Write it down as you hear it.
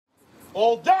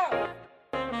All done.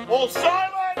 All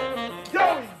silent.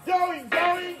 Going.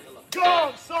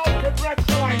 Gone. So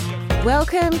congratulations.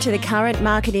 Welcome to the Current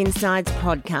Market Insights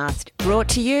podcast, brought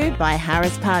to you by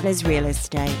Harris Partners Real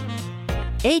Estate.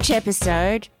 Each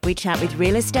episode, we chat with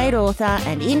real estate author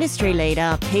and industry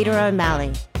leader Peter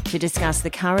O'Malley to discuss the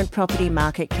current property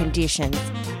market conditions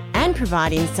and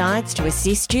provide insights to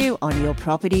assist you on your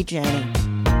property journey.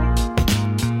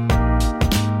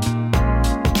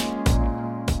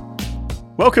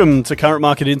 Welcome to Current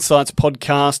Market Insights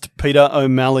podcast. Peter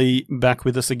O'Malley back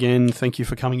with us again. Thank you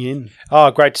for coming in.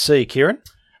 Oh, great to see you, Ciaran.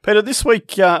 Peter, this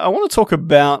week I want to talk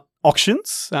about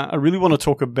auctions. I really want to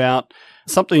talk about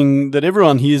something that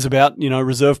everyone hears about,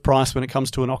 reserve price when it comes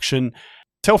to an auction.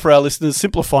 Tell for our listeners,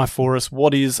 simplify for us,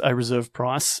 what is a reserve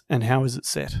price and how is it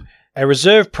set? A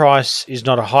reserve price is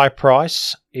not a high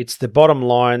price. It's the bottom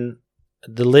line,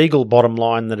 the legal bottom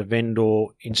line that a vendor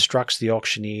instructs the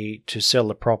auctioneer to sell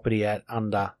the property at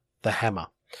under the hammer.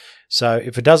 So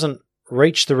if it doesn't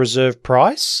reach the reserve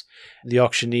price, the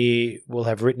auctioneer will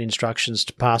have written instructions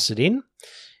to pass it in.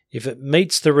 If it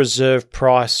meets the reserve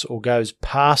price or goes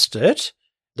past it,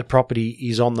 the property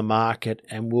is on the market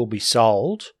and will be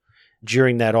sold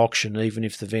during that auction, even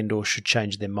if the vendor should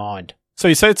change their mind. So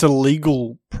you say it's a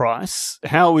legal price.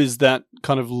 How is that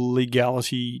kind of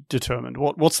legality determined?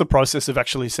 What's the process of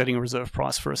actually setting a reserve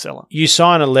price for a seller? You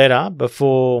sign a letter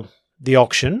before the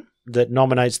auction that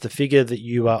nominates the figure that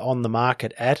you are on the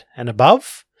market at and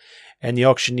above, and the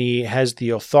auctioneer has the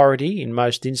authority in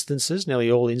most instances, nearly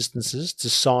all instances, to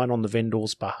sign on the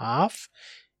vendor's behalf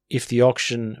if the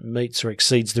auction meets or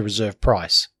exceeds the reserve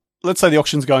price. Let's say the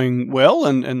auction's going well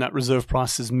and that reserve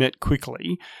price is met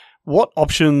quickly. What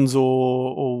options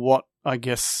or what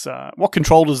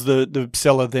control does the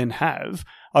seller then have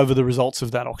over the results of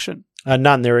that auction?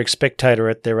 None. They're a spectator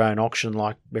at their own auction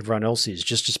like everyone else is,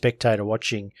 just a spectator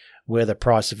watching where the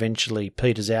price eventually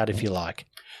peters out, if you like.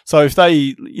 So if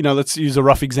they, let's use a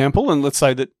rough example, and let's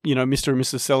say that, Mr. and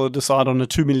Mrs. Seller decide on a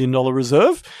 $2 million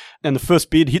reserve and the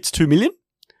first bid hits $2 million.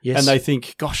 Yes. And they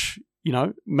think, gosh,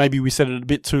 maybe we set it a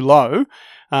bit too low,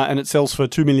 and it sells for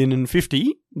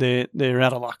 $2,050,000. They're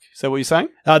out of luck. Is that what you're saying?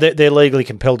 They're legally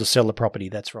compelled to sell the property.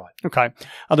 That's right. Okay.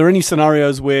 Are there any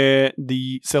scenarios where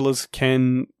the sellers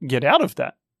can get out of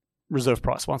that reserve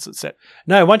price once it's set?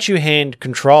 No. Once you hand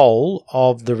control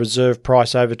of the reserve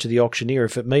price over to the auctioneer,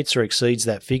 if it meets or exceeds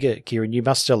that figure, Ciaran, you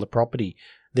must sell the property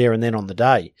there and then on the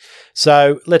day.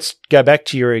 So let's go back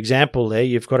to your example there.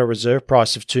 You've got a reserve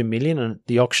price of $2 million and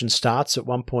the auction starts at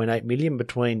 $1.8 million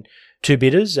between two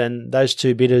bidders, and those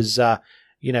two bidders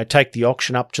take the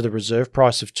auction up to the reserve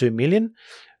price of $2 million.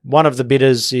 One of the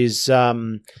bidders is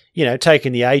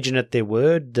taking the agent at their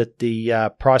word that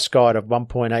the price guide of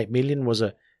 $1.8 million was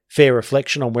a fair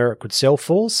reflection on where it could sell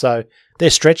for, so they're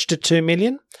stretched at $2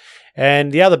 million.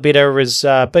 And the other bidder has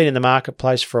been in the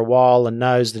marketplace for a while and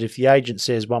knows that if the agent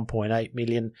says $1.8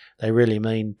 million, they really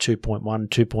mean 2.1,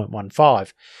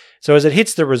 2.15. So as it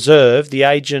hits the reserve, the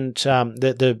agent,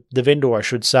 the vendor, I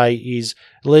should say, is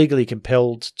legally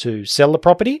compelled to sell the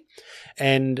property.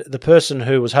 And the person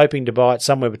who was hoping to buy it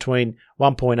somewhere between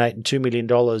 $1.8 and $2 million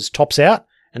tops out,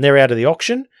 and they're out of the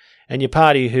auction. And your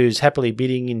party who's happily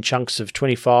bidding in chunks of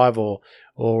 $25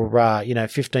 or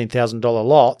 $15,000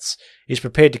 lots is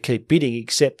prepared to keep bidding,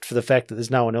 except for the fact that there's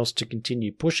no one else to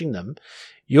continue pushing them.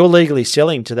 You're legally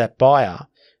selling to that buyer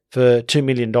for $2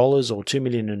 million or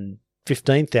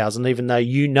 $2,015,000, even though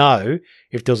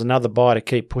if there was another buyer to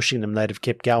keep pushing them, they'd have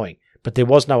kept going. But there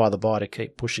was no other buyer to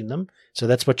keep pushing them. So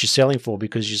that's what you're selling for,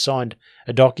 because you signed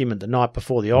a document the night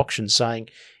before the auction saying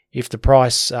if the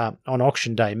price on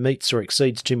auction day meets or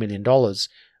exceeds $2 million,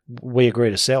 we agree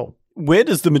to sell. Where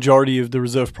does the majority of the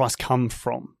reserve price come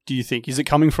from, do you think? Is it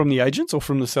coming from the agents or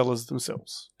from the sellers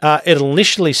themselves? It'll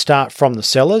initially start from the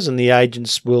sellers, and the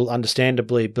agents will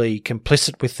understandably be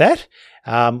complicit with that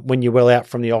when you're well out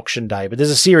from the auction day. But there's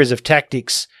a series of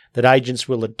tactics that agents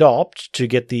will adopt to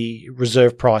get the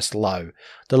reserve price low.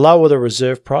 The lower the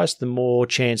reserve price, the more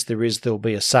chance there'll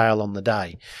be a sale on the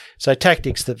day. So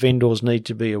tactics that vendors need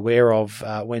to be aware of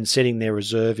when setting their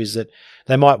reserve is that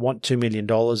they might want $2 million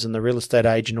and the real estate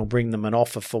agent will bring them an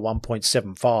offer for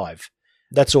 1.75.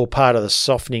 That's all part of the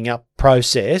softening up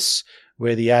process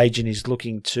where the agent is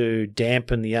looking to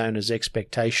dampen the owner's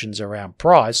expectations around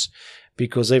price,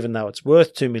 because even though it's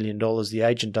worth $2 million, the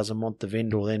agent doesn't want the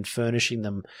vendor then furnishing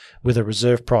them with a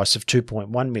reserve price of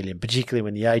 $2.1 million, particularly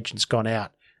when the agent's gone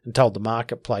out and told the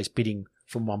marketplace bidding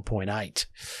from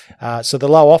 1.8. So the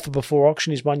low offer before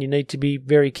auction is one you need to be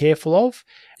very careful of.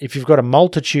 If you've got a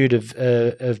multitude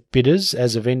of bidders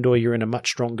as a vendor, you're in a much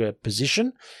stronger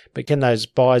position. But can those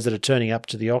buyers that are turning up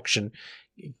to the auction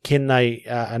can they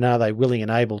and are they willing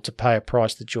and able to pay a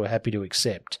price that you're happy to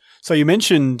accept? So you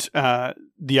mentioned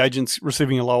the agents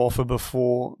receiving a low offer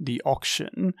before the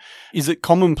auction. Is it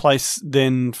commonplace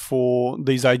then for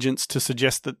these agents to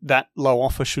suggest that that low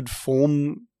offer should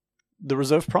form the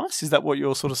reserve price? Is that what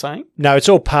you're sort of saying? No, it's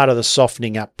all part of the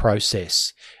softening up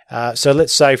process. So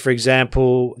let's say, for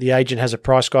example, the agent has a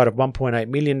price guide of $1.8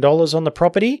 million on the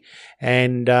property,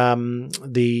 and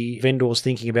the vendor is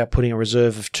thinking about putting a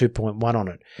reserve of 2.1 on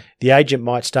it. The agent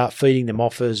might start feeding them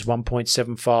offers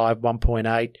 1.75,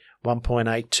 1.8,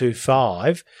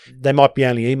 1.825. They might be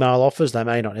only email offers. They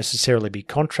may not necessarily be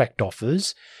contract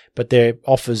offers, but they're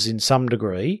offers in some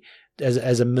degree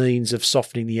as a means of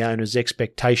softening the owner's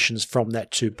expectations from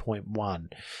that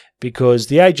 2.1. Because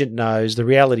the agent knows the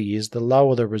reality is the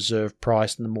lower the reserve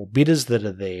price and the more bidders that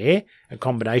are there, a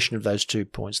combination of those 2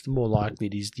 points, the more likely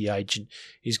it is the agent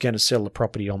is going to sell the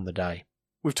property on the day.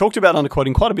 We've talked about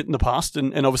underquoting quite a bit in the past,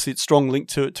 and obviously it's strong link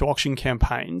to auction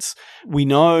campaigns. We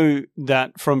know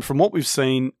that from what we've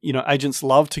seen, agents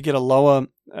love to get a lower,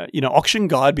 auction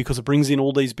guide because it brings in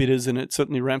all these bidders and it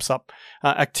certainly ramps up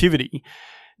activity.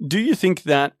 Do you think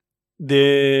that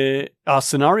there are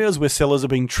scenarios where sellers are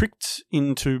being tricked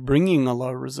into bringing a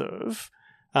low reserve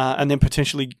and then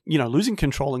potentially, losing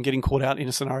control and getting caught out in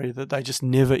a scenario that they just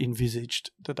never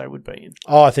envisaged that they would be in?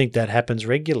 Oh, I think that happens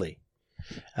regularly.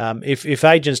 If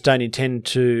agents don't intend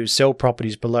to sell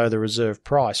properties below the reserve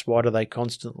price, why do they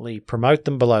constantly promote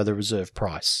them below the reserve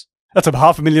price? That's a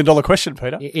 $500,000 question,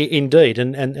 Peter. Indeed,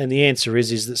 and the answer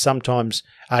is that sometimes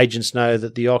agents know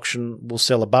that the auction will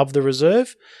sell above the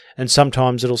reserve, and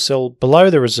sometimes it'll sell below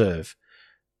the reserve.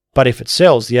 But if it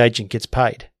sells, the agent gets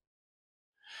paid.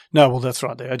 No, well, that's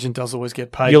right. The agent does always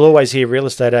get paid. You'll always hear real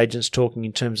estate agents talking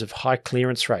in terms of high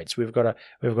clearance rates. We've got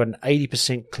an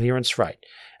 80% clearance rate.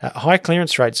 High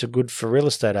clearance rates are good for real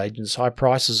estate agents. High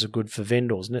prices are good for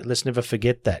vendors. Let's never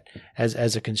forget that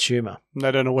as a consumer.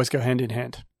 They don't always go hand in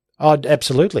hand. Oh,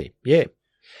 absolutely. Yeah.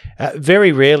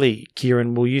 Very rarely,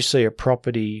 Ciaran, will you see a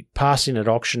property pass in at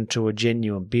auction to a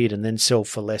genuine bid and then sell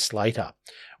for less later.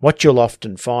 What you'll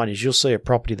often find is you'll see a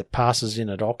property that passes in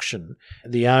at auction.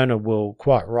 The owner will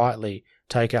quite rightly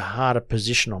take a harder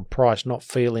position on price, not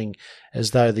feeling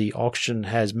as though the auction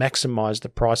has maximised the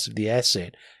price of the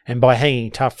asset. And by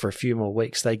hanging tough for a few more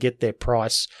weeks, they get their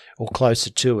price or closer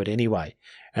to it anyway.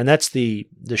 And that's the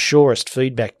surest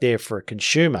feedback there for a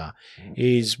consumer,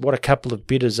 is what a couple of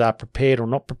bidders are prepared or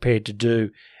not prepared to do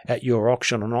at your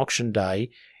auction on auction day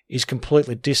is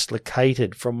completely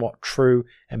dislocated from what true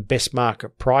and best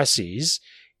market price is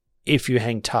if you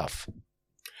hang tough.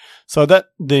 So that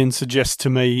then suggests to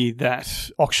me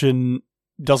that auction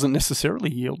doesn't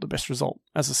necessarily yield the best result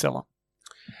as a seller.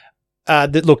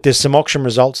 Look, there's some auction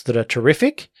results that are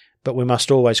terrific, but we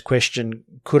must always question,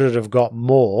 could it have got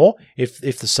more if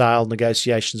the sale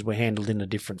negotiations were handled in a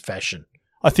different fashion?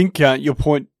 I think your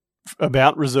point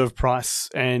about reserve price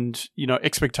and,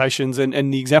 expectations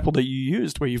and the example that you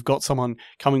used where you've got someone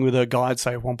coming with a guide,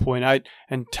 say, of 1.8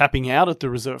 and tapping out at the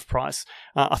reserve price,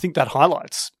 I think that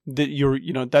highlights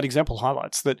that that example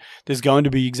highlights that there's going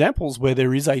to be examples where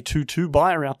there is a 2-2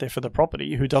 buyer out there for the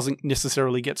property who doesn't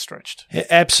necessarily get stretched.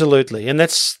 Absolutely. And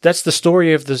that's the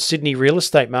story of the Sydney real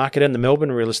estate market and the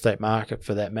Melbourne real estate market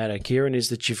for that matter, Ciaran, is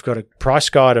that you've got a price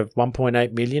guide of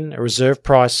 1.8 million, a reserve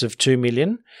price of 2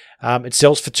 million. It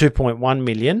sells for 2.1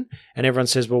 million, and everyone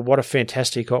says, well, what a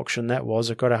fantastic auction that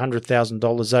was. It got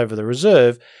 $100,000 over the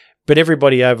reserve. But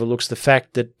everybody overlooks the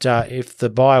fact that if the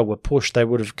buyer were pushed, they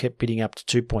would have kept bidding up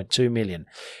to 2.2 million.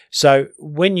 So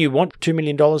when you want $2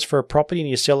 million for a property and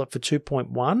you sell it for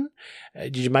 2.1,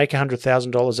 did you make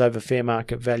 $100,000 over fair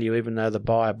market value, even though the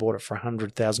buyer bought it for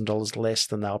 $100,000 less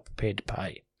than they were prepared to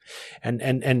pay?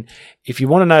 And if you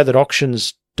want to know that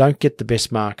auctions don't get the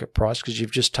best market price, because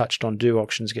you've just touched on, do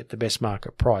auctions get the best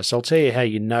market price? I'll tell you how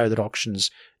you know that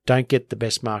auctions don't get the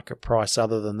best market price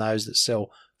other than those that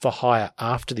sell for hire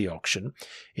after the auction.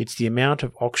 It's the amount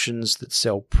of auctions that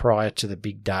sell prior to the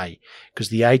big day, because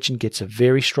the agent gets a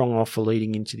very strong offer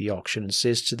leading into the auction and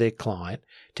says to their client,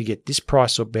 to get this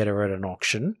price or better at an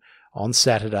auction on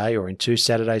Saturday or in 2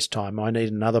 Saturdays' time, I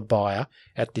need another buyer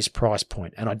at this price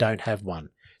point and I don't have one.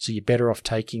 So you're better off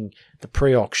taking the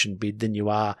pre-auction bid than you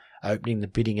are opening the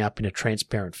bidding up in a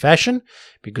transparent fashion,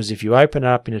 because if you open it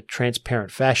up in a transparent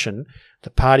fashion,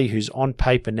 the party who's on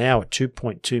paper now at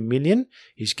 2.2 million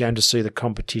is going to see the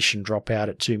competition drop out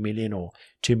at 2 million or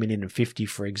 2 million and 50,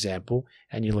 for example,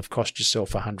 and you'll have cost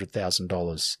yourself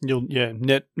 $100,000. You'll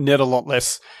net a lot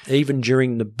less. Even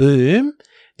during the boom,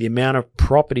 the amount of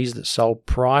properties that sold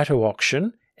prior to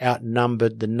auction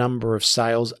outnumbered the number of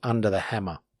sales under the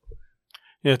hammer.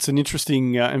 Yeah, it's an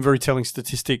interesting and very telling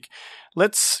statistic.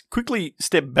 Let's quickly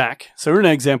step back. So in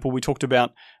our example, we talked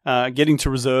about getting to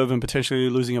reserve and potentially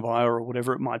losing a buyer or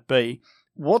whatever it might be.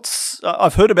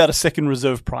 I've heard about a second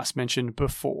reserve price mentioned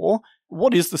before.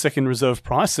 What is the second reserve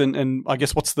price? And I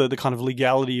guess what's the kind of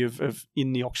legality of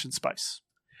in the auction space?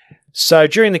 So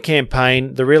during the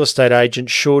campaign, the real estate agent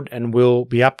should and will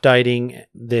be updating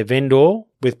their vendor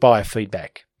with buyer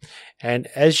feedback. And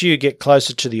as you get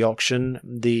closer to the auction,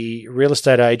 the real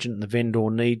estate agent and the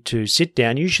vendor need to sit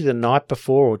down, usually the night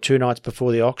before or 2 nights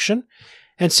before the auction,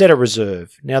 and set a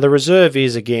reserve. Now, the reserve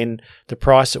is, again, the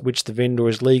price at which the vendor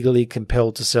is legally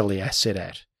compelled to sell the asset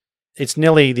at. It's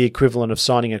nearly the equivalent of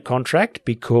signing a contract,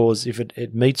 because if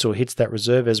it meets or hits that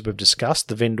reserve, as we've discussed,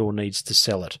 the vendor needs to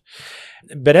sell it.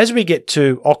 But as we get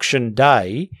to auction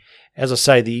day, as I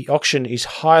say, the auction is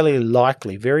highly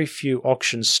likely. Very few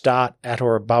auctions start at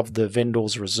or above the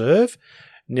vendor's reserve.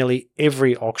 Nearly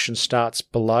every auction starts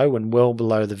below and well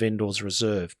below the vendor's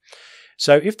reserve.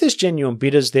 So if there's genuine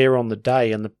bidders there on the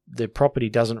day and the property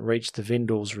doesn't reach the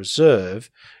vendor's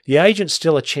reserve, the agent's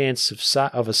still a chance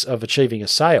of achieving a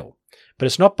sale. But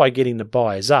it's not by getting the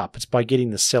buyers up, it's by getting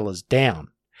the sellers down.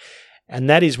 And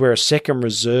that is where a second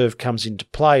reserve comes into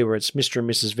play, where it's Mr. and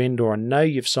Mrs. Vendor, I know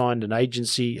you've signed an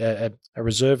agency, a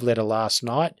reserve letter last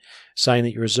night saying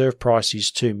that your reserve price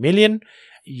is $2 million.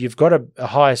 You've got a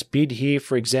highest bid here,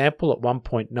 for example, at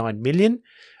 $1.9 million.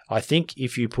 I think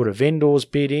if you put a vendor's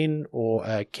bid in or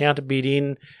a counter bid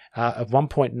in of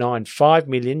 $1.95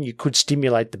 million, you could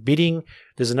stimulate the bidding.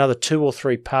 There's another 2 or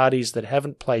 3 parties that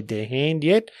haven't played their hand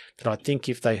yet that I think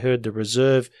if they heard the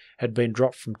reserve had been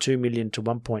dropped from $2 million to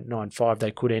 $1.95,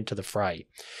 they could enter the fray.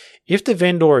 If the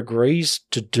vendor agrees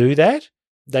to do that,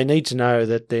 they need to know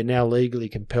that they're now legally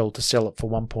compelled to sell it for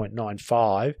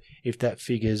 $1.95 if that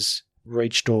figure's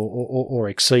reached or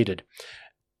exceeded.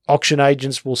 Auction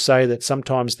agents will say that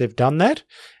sometimes they've done that,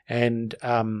 and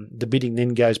the bidding then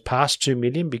goes past $2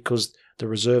 million because the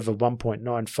reserve of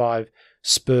 1.95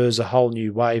 spurs a whole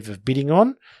new wave of bidding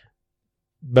on.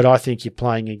 But I think you're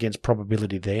playing against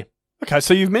probability there. Okay,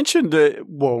 so you've mentioned,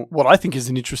 what I think is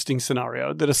an interesting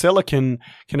scenario, that a seller can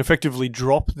effectively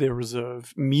drop their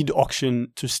reserve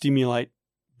mid-auction to stimulate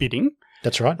bidding.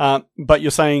 That's right. But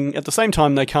you're saying at the same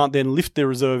time they can't then lift their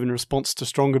reserve in response to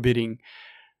stronger bidding.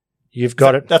 You've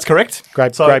got it. That's correct.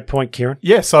 Great point, Ciaran.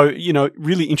 Yeah, so,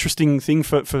 really interesting thing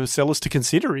for sellers to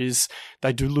consider is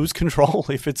they do lose control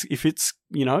if it's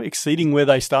exceeding where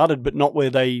they started but not where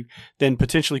they then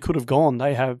potentially could have gone.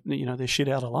 They have, they're shit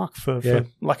out of luck for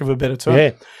lack of a better term.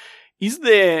 Yeah. Is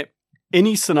there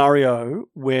any scenario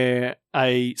where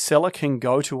a seller can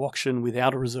go to auction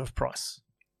without a reserve price?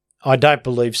 I don't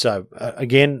believe so.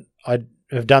 Again, I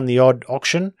have done the odd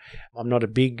auction. I'm not a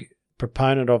big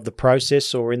proponent of the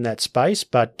process or in that space,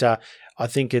 but I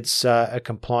think it's a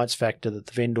compliance factor that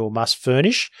the vendor must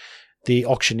furnish the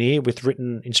auctioneer with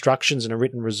written instructions and a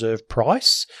written reserve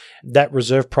price. That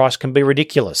reserve price can be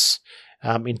ridiculous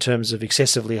in terms of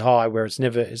excessively high, where it's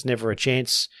never a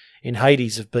chance in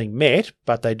Hades of being met,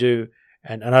 but they do,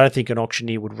 and I don't think an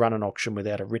auctioneer would run an auction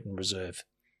without a written reserve.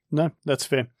 No, that's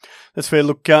fair. That's fair.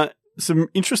 Look, some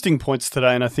interesting points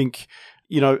today, and I think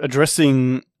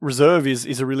addressing reserve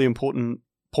is a really important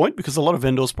point, because a lot of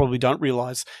vendors probably don't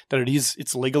realise that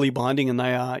it's legally binding, and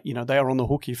they are on the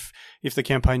hook if the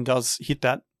campaign does hit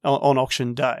that on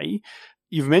auction day.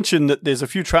 You've mentioned that there's a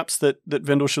few traps that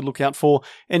vendors should look out for.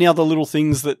 Any other little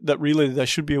things that really they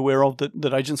should be aware of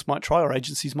that agents might try or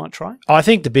agencies might try? I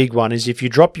think the big one is if you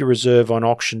drop your reserve on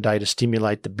auction day to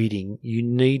stimulate the bidding, you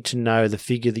need to know the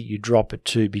figure that you drop it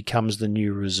to becomes the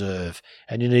new reserve,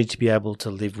 and you need to be able to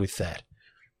live with that.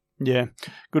 Yeah,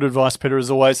 good advice, Peter,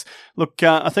 as always. Look,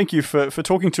 I thank you for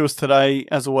talking to us today.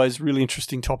 As always, really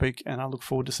interesting topic, and I look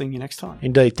forward to seeing you next time.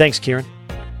 Indeed. Thanks, Ciaran.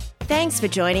 Thanks for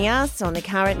joining us on the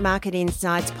Current Market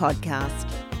Insights podcast,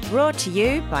 brought to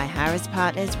you by Harris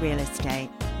Partners Real Estate,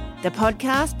 the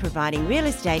podcast providing real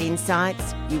estate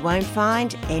insights you won't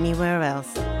find anywhere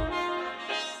else.